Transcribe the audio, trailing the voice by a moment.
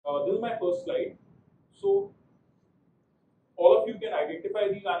This is my first slide. So all of you can identify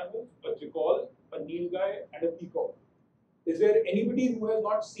these animals: a jackal, a nilgai, and a peacock. Is there anybody who has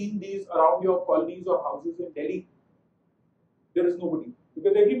not seen these around your colonies or houses in Delhi? There is nobody,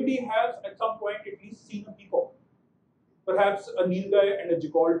 because everybody has at some point at least seen a peacock, perhaps a nilgai and a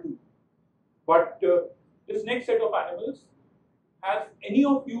jackal too. But this next set of animals, has any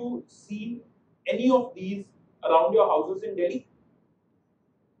of you seen any of these around your houses in Delhi?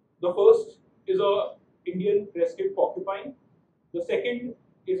 The first is a Indian crested porcupine, the second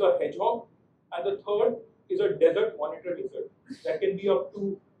is a hedgehog, and the third is a desert monitor lizard that can be up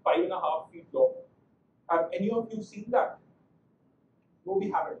to 5.5 feet long. Have any of you seen that? No,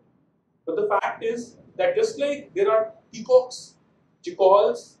 we haven't. But the fact is that just like there are peacocks,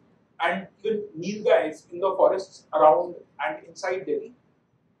 jackals, and even nilgais in the forests around and inside Delhi,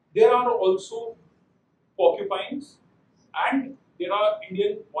 there are also porcupines and there are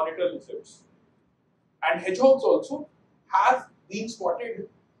Indian monitor lizards. And hedgehogs also have been spotted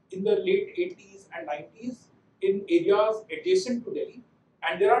in the late 80s and 90s in areas adjacent to Delhi.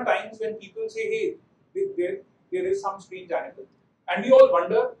 And there are times when people say, hey, there is some strange animal. And we all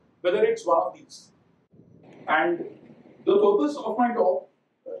wonder whether it's one of these. And the purpose of my talk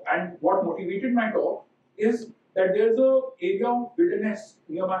and what motivated my talk is that there's a area of wilderness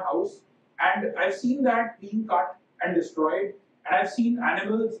near my house, and I've seen that being cut and destroyed, and I've seen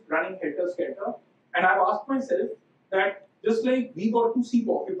animals running helter-skelter, and I've asked myself that just like we got to see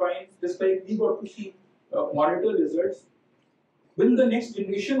porcupines, just like we got to see monitor lizards, will the next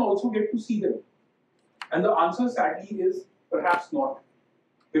generation also get to see them? And the answer sadly is perhaps not,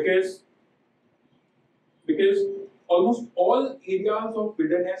 because almost all areas of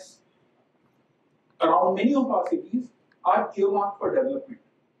wilderness around many of our cities are earmarked for development.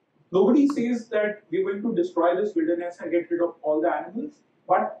 Nobody says that we're going to destroy this wilderness and get rid of all the animals,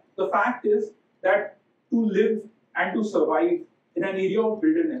 but the fact is that to live and to survive in an area of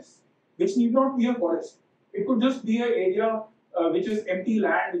wilderness, which need not be a forest, it could just be an area which is empty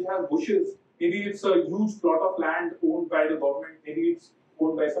land, which has bushes. Maybe it's a huge plot of land owned by the government, maybe it's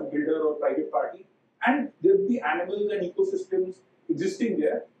owned by some builder or private party, and there will be animals and ecosystems existing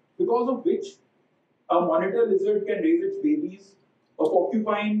there, because of which a monitor lizard can raise its babies, a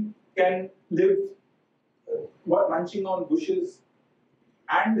porcupine can live munching on bushes,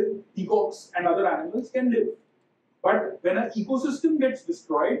 and peacocks and other animals can live. But when an ecosystem gets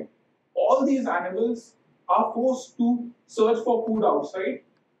destroyed, all these animals are forced to search for food outside.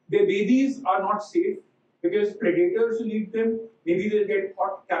 Their babies are not safe because predators will eat them. Maybe they'll get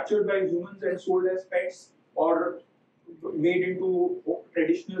caught, captured by humans and sold as pets or made into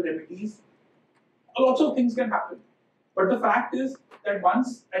traditional remedies. Lots of things can happen. But the fact is that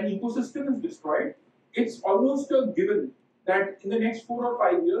once an ecosystem is destroyed, it's almost a given that in the next 4 or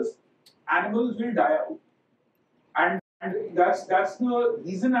 5 years, animals will die out. And that's the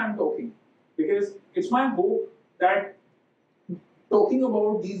reason I'm talking, because it's my hope that talking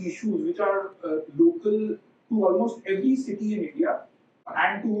about these issues, which are local to almost every city in India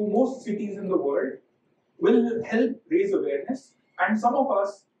and to most cities in the world, will help raise awareness. And some of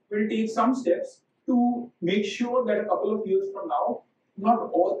us will take some steps to make sure that a couple of years from now, not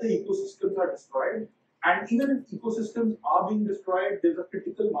all the ecosystems are destroyed. And even if ecosystems are being destroyed, there's a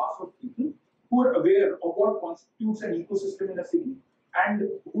critical mass of people who are aware of what constitutes an ecosystem in a city and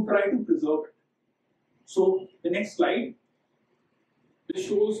who try to preserve it. So the next slide, this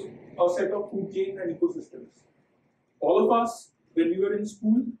shows a set of food chains and ecosystems. All of us, when we were in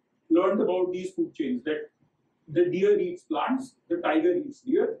school, learned about these food chains, that the deer eats plants, the tiger eats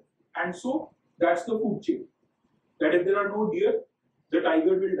deer, and so that's the food chain. That if there are no deer, the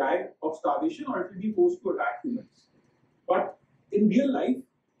tiger will die of starvation or it will be forced to attack humans. But in real life,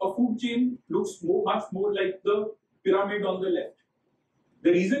 a food chain looks much more like the pyramid on the left.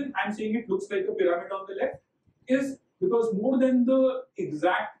 The reason I'm saying it looks like a pyramid on the left is because more than the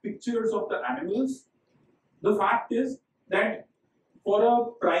exact pictures of the animals, the fact is that for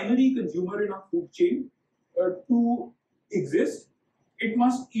a primary consumer in a food chain to exist, it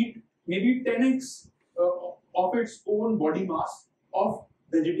must eat maybe 10x of its own body mass of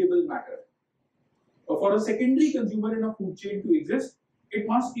vegetable matter. For a secondary consumer in a food chain to exist, it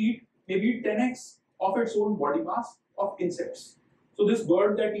must eat maybe 10x of its own body mass of insects. So this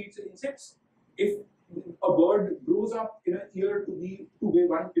bird that eats insects, if a bird grows up in a year to weigh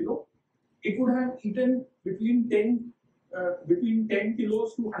 1 kilo, it would have eaten between 10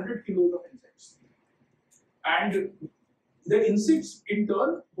 kilos to 100 kilos of insects. And the insects in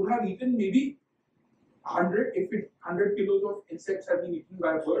turn would have eaten maybe 100 kilos of insects have been eaten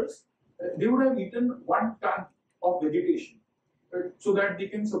by birds, they would have eaten 1 ton of vegetation. so that they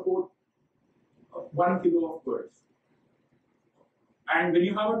can support 1 kilo of birds. And when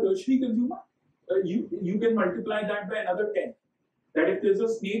you have a tertiary consumer, you can multiply that by another 10. That if there's a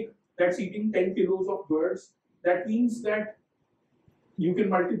snake that's eating 10 kilos of birds, that means that you can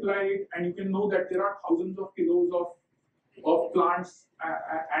multiply it and you can know that there are thousands of kilos of plants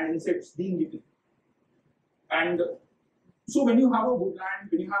and insects being eaten. And so when you have a woodland,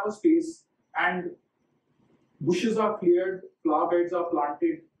 when you have a space and bushes are cleared, flower beds are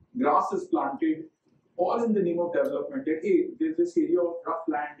planted, grass is planted, all in the name of development, that hey, there's this area of rough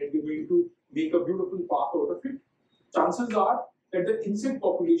land and we're going to make a beautiful park out of it, chances are that the insect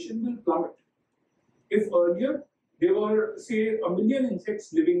population will plummet. If earlier there were, say, 1 million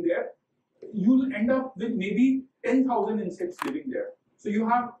insects living there, you'll end up with maybe 10,000 insects living there. So you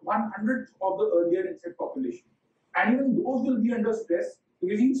have 1/100th of the earlier insect population. And even those will be under stress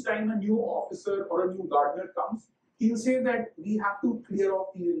because each time a new officer or a new gardener comes, he'll say that we have to clear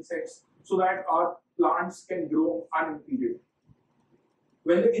off these insects so that our plants can grow unimpeded.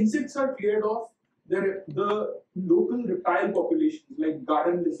 When the insects are cleared off, the local reptile populations like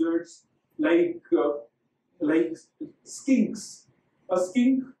garden lizards, like skinks. A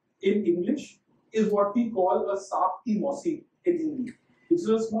skink in English is what we call a sapti mossi in Hindi, which is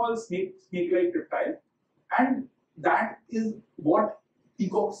a small snake-like reptile, and that is what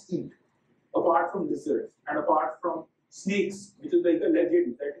peacocks eat, apart from lizards and apart from snakes, which is like a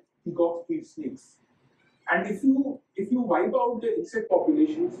legend that peacocks eat snakes. And if you wipe out the insect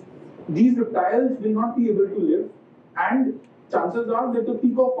populations, these reptiles will not be able to live, and chances are that the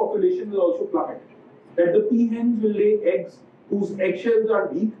peacock population will also plummet. That the peahens will lay eggs whose eggshells are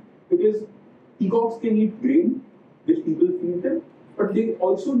weak because peacocks can eat grain, which people feed them, but they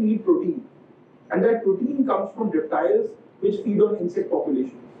also need protein. And that protein comes from reptiles which feed on insect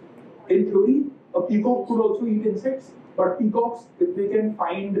populations. In theory, a peacock could also eat insects, but peacocks, if they can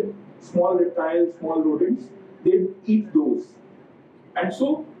find small reptiles, small rodents, they eat those. And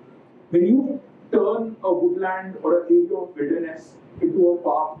so, when you turn a woodland or an area of wilderness into a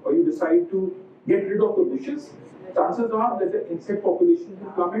park, or you decide to get rid of the bushes, chances are that the insect population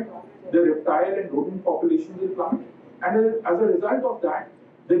will plummet, the reptile and rodent population will plummet, and as a result of that,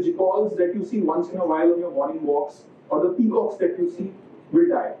 the jackals that you see once in a while on your morning walks, or the peacocks that you see, will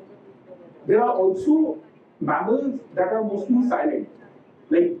die. There are also mammals that are mostly silent,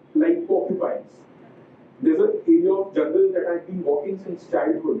 like porcupines. There's an area of jungle that I've been walking since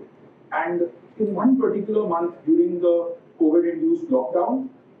childhood, and in one particular month during the COVID-induced lockdown,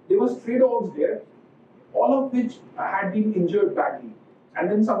 there were stray dogs there, all of which had been injured badly. And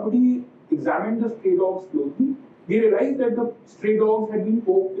then somebody examined the stray dogs closely. They realized that the stray dogs had been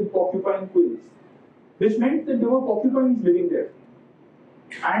poked with porcupine quills, which meant that there were porcupines living there.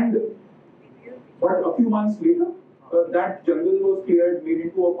 But a few months later, that jungle was cleared, made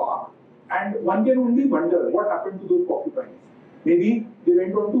into a park, and one can only wonder what happened to those porcupines. Maybe they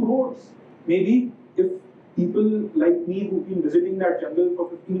went onto roads. Maybe if people like me who've been visiting that jungle for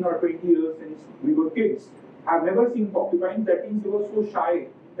 15 or 20 years since we were kids have never seen porcupines, that means they were so shy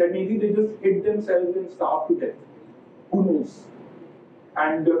that maybe they just hid themselves and starved to death. Who knows?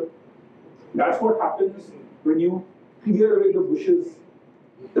 And that's what happens when you clear away the bushes,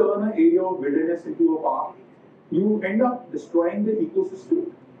 turn an area of wilderness into a park. You end up destroying the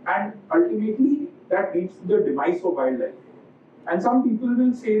ecosystem, and ultimately that leads to the demise of wildlife. And some people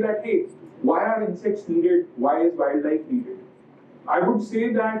will say that, hey, why are insects needed? Why is wildlife needed? I would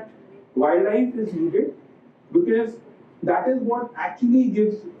say that wildlife is needed because that is what actually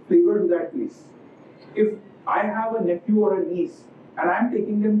gives flavor to that place. If I have a nephew or a niece and I'm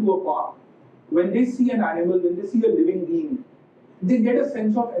taking them to a park, when they see an animal, when they see a living being, they get a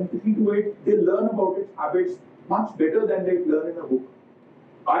sense of empathy to it, they learn about its habits much better than they learn in a book.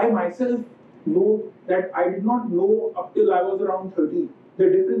 I myself know that I did not know up till I was around 30 the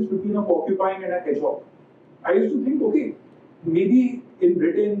difference between a porcupine and a hedgehog. I used to think, okay, maybe in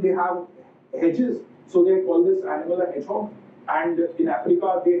Britain they have hedges, so they call this animal a hedgehog, and in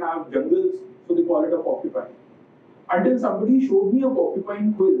Africa they have jungles, so they call it a porcupine. Until somebody showed me a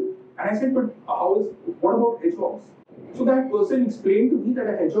porcupine quill, and I said, but what about hedgehogs? So that person explained to me that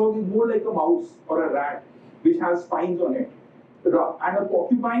a hedgehog is more like a mouse or a rat, which has spines on it, and a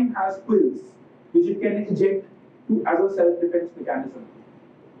porcupine has quills, which it can eject as a self-defense mechanism.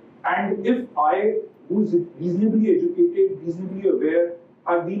 And if I, who's reasonably educated, reasonably aware,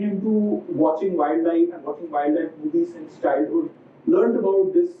 I've been into watching wildlife and watching wildlife movies since childhood, learned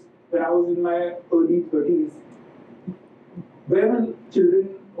about this when I was in my early 30s, where will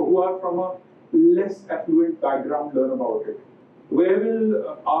children who are from a less affluent background learn about it? Where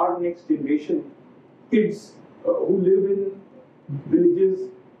will our next generation, kids who live in villages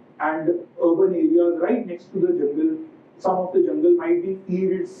and urban areas right next to the jungle. Some of the jungle might be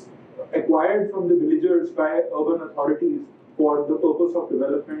fields acquired from the villagers by urban authorities for the purpose of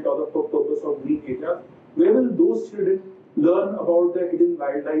development or the purpose of green areas. Where will those children learn about the hidden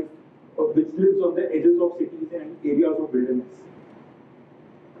wildlife which lives on the edges of cities and areas of wilderness?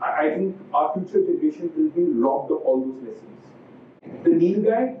 I think our future generation will be robbed of all those lessons. The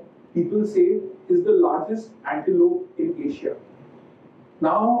Nilgai, people say, is the largest antelope in Asia.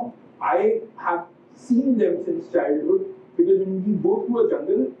 Now, I have seen them since childhood because when we go through a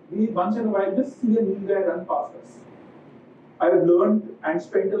jungle, we once in a while just see a Nilgai run past us. I have learned and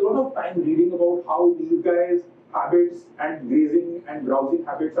spent a lot of time reading about how Nilgai's habits and grazing and browsing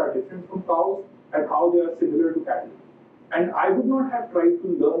habits are different from cows and how they are similar to cattle. And I would not have tried to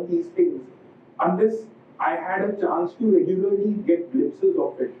learn these things unless I had a chance to regularly get glimpses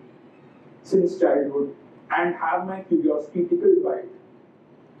of it since childhood and have my curiosity tickled by it.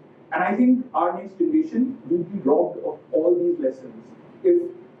 And I think our next generation will be robbed of all these lessons if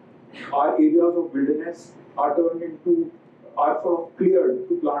our areas of wilderness are turned into, are sort of cleared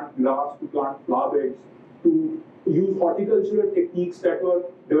to plant grass, to plant flower beds, to use horticultural techniques that were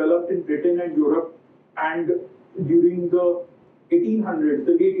developed in Britain and Europe. And during the 1800s,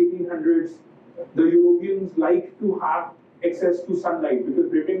 the late 1800s, the Europeans like to have access to sunlight because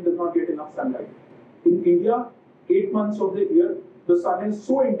Britain does not get enough sunlight. In India, 8 months of the year, the sun is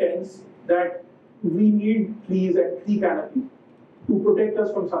so intense that we need trees and tree canopy to protect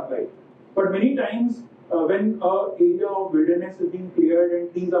us from sunlight. But many times, when an area of wilderness is being cleared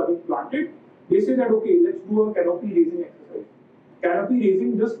and trees are being planted, they say that, okay, let's do a canopy raising exercise. Canopy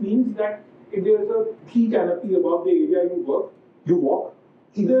raising just means that if there is a tree canopy above the area you walk,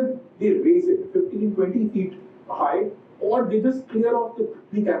 either they raise it 15, 20 feet high, or they just clear off the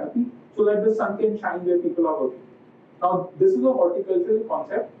tree canopy so that the sun can shine where people are working. Now, this is a horticultural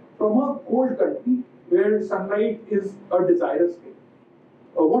concept from a cold country where sunlight is a desirous thing.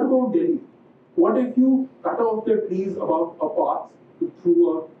 What about Delhi? What if you cut off the trees above a path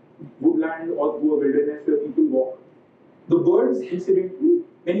through a woodland or through a wilderness where people walk? The birds, incidentally,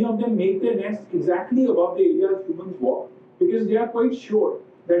 many of them make their nests exactly above the areas humans walk because they are quite sure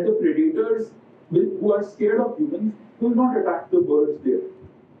that the predators who are scared of humans will not attack the birds there.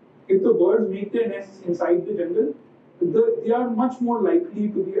 If the birds make their nests inside the jungle, they are much more likely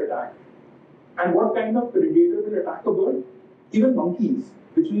to be attacked. And what kind of predator will attack a bird? Even monkeys,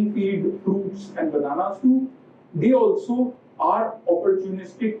 which we feed fruits and bananas to, they also are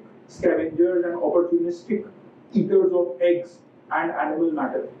opportunistic scavengers and opportunistic eaters of eggs and animal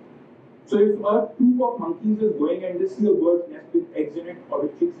matter. So if a troop of monkeys is going and they see a bird's nest with eggs in it or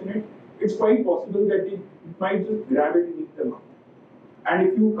with chicks in it, it's quite possible that they might just grab it and eat them up. And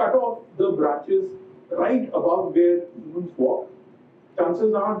if you cut off the branches right above where humans walk,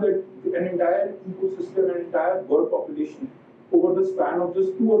 chances are that an entire ecosystem, an entire bird population over the span of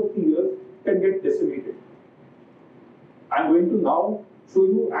just 2 or 3 years can get decimated. I'm going to now show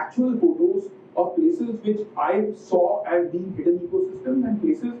you actual photos of places which I saw as being hidden ecosystems and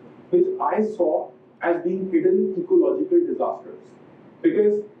places which I saw as being hidden ecological disasters.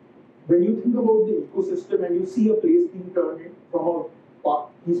 Because when you think about the ecosystem and you see a place being turned from a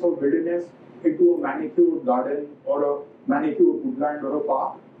piece of wilderness into a manicured garden or a manicured woodland or a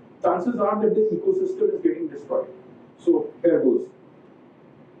park, chances are that the ecosystem is getting destroyed. So here goes.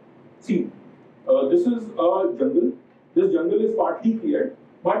 See, this is a jungle. This jungle is partly cleared,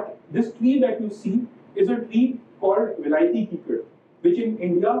 but this tree that you see is a tree called Vilaiti kikad, which in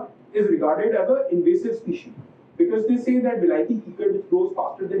India is regarded as an invasive species. Because they say that Vilaiti kikad, which grows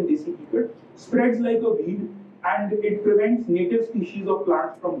faster than Desi kikad, spreads like a weed and it prevents native species of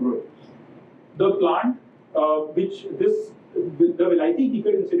plants from growing. The plant, the Vilaiti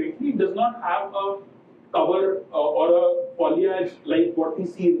kikad incidentally does not have a cover or a foliage like what we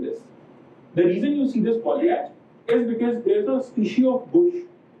see in this. The reason you see this foliage is because there is a species of bush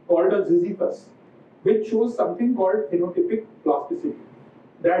called a ziziphus, which shows something called phenotypic plasticity.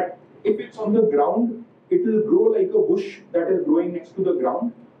 That if it's on the ground, it will grow like a bush that is growing next to the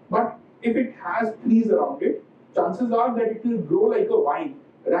ground. But if it has trees around it, chances are that it will grow like a vine,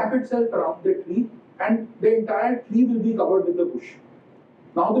 wrap itself around the tree, and the entire tree will be covered with the bush.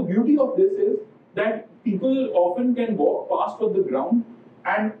 Now the beauty of this is that people often can walk fast on the ground,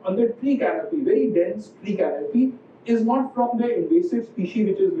 and on the tree canopy, very dense tree canopy, is not from the invasive species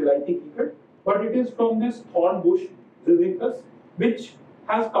which is Vilaiti kikad, but it is from this thorn bush, Ziziphus, which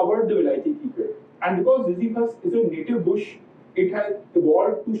has covered the Vilaiti kikad. And because Ziziphus is a native bush, it has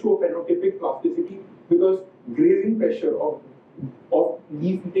evolved to show phenotypic plasticity because grazing pressure of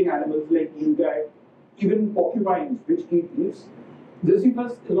leaf-eating animals like Nilgai, even porcupines which eat leaves,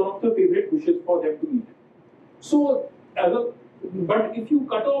 Josephus is one of the favorite bushes for them to eat. So, but if you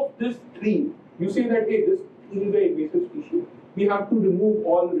cut off this tree, you say that hey, this tree is an invasive species. We have to remove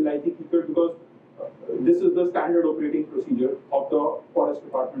all reliable keepers because this is the standard operating procedure of the forest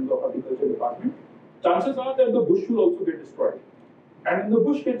department, the horticulture department. Chances are that the bush will also get destroyed. And when the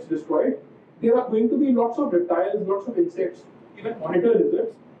bush gets destroyed, there are going to be lots of reptiles, lots of insects, even monitor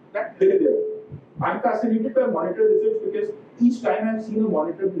lizards that live there. I'm fascinated by monitor lizards because each time I've seen a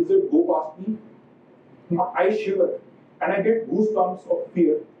monitor lizard go past me, I shiver and I get goosebumps of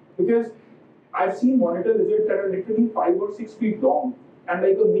fear because I've seen monitor lizards that are literally 5 or 6 feet long and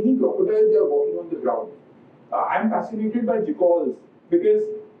like a mini crocodile, they are walking on the ground. I'm fascinated by jackals because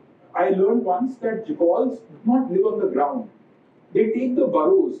I learned once that jackals do not live on the ground. They take the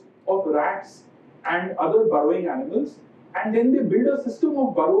burrows of rats and other burrowing animals and then they build a system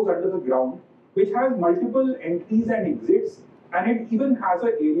of burrows under the ground which has multiple entries and exits and it even has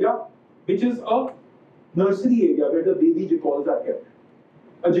an area which is a nursery area where the baby jackals are kept.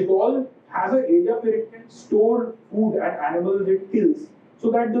 A jackal has an area where it can store food and animals it kills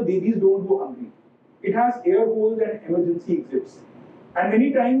so that the babies don't go hungry. It has air holes and emergency exits. And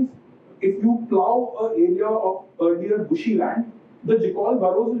many times, if you plow an area of earlier bushy land, the jackal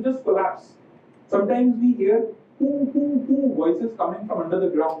burrows will just collapse. Sometimes we hear poo poo poo voices coming from under the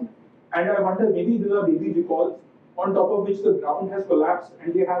ground. And I wonder maybe these are baby jackals on top of which the ground has collapsed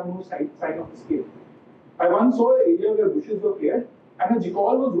and they have no sign of escape. I once saw an area where bushes were cleared and a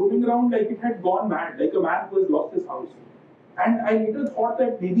jackal was roaming around like it had gone mad, like a man who has lost his house. And I later thought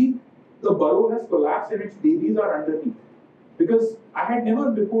that maybe the burrow has collapsed and its babies are underneath. Because I had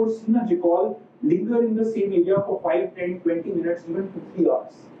never before seen a jackal linger in the same area for 5, 10, 20 minutes, even 2, 3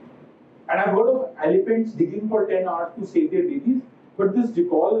 hours. And I've heard of elephants digging for 10 hours to save their babies, but this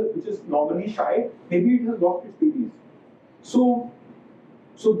jackal, which is normally shy, maybe it has lost its babies. So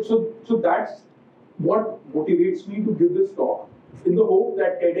that's what motivates me to give this talk, in the hope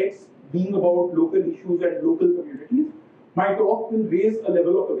that TEDx, being about local issues and local communities, my talk will raise a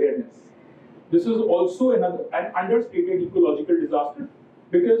level of awareness. This is also an understated ecological disaster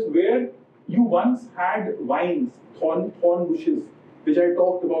because where you once had vines, thorn bushes, which I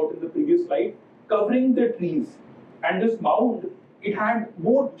talked about in the previous slide, covering the trees, and this mound, it had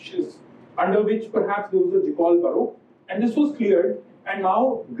more bushes under which perhaps there was a jackal burrow, and this was cleared, and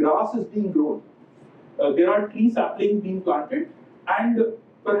now grass is being grown. There are tree saplings being planted, and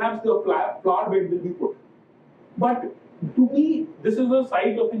perhaps the flower bed will be put. But to me, this is a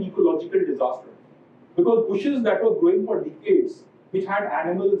site of an ecological disaster because bushes that were growing for decades, which had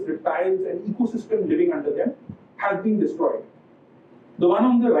animals, reptiles, and ecosystem living under them, have been destroyed. The one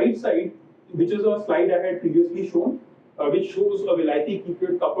on the right side, which is a slide I had previously shown, which shows a Vilayati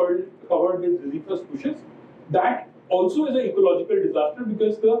keeper covered with ziziphus bushes, that also is an ecological disaster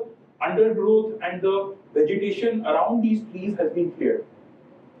because the undergrowth and the vegetation around these trees has been cleared.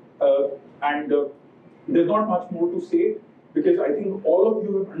 And there's not much more to say because I think all of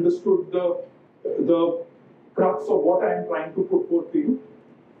you have understood the crux of what I am trying to put forth to you.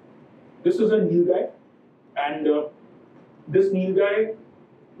 This is a Nilgai, and this Nilgai,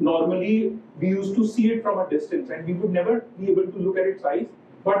 normally we used to see it from a distance and we would never be able to look at its eyes,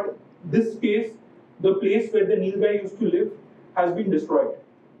 but this space, the place where the Nilgai used to live, has been destroyed.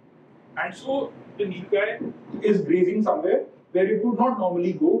 And so the Nilgai is grazing somewhere where it would not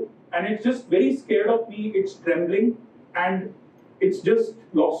normally go, and it's just very scared of me, it's trembling, and it's just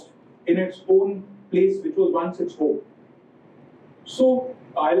lost in its own place which was once its home. So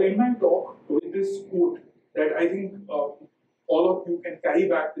I'll end my talk with this quote that I think all of you can carry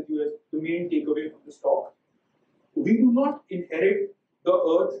back with you as the main takeaway from this talk. We do not inherit the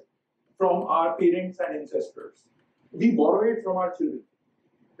earth from our parents and ancestors. We borrow it from our children.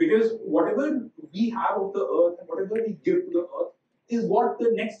 Because whatever we have of the earth and whatever we give to the earth is what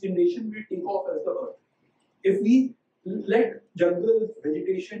the next generation will take off as the earth. If we let jungles,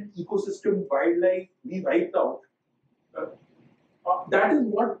 vegetation, ecosystem, wildlife be wiped out, that is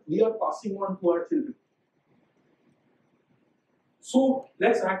what we are passing on to our children. So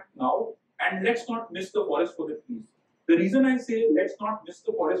let's act now and let's not miss the forest for the trees. The reason I say let's not miss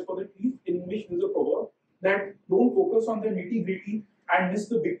the forest for the trees, in English there's a proverb that don't focus on the nitty-gritty and miss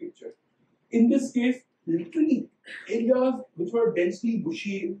the big picture. In this case, literally areas which were densely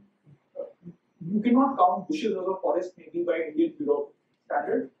bushy, you cannot count bushes as a forest maybe by Indian Bureau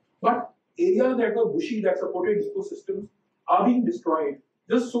standard, but areas that were bushy that supported ecosystems are being destroyed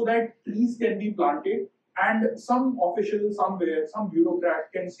just so that trees can be planted and some official somewhere, some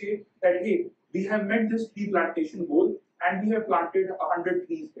bureaucrat can say that hey, we have met this tree plantation goal and we have planted 100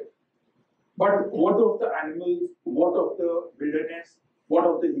 trees here. But what of the animals? What of the wilderness? What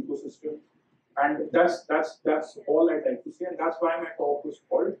of the ecosystem? And that's all I'd like to say, and that's why my talk was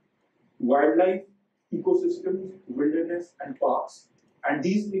called Wildlife, Ecosystems, Wilderness, and Parks. And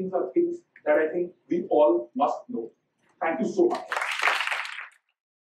these things are things that I think we all must know. Thank you so much.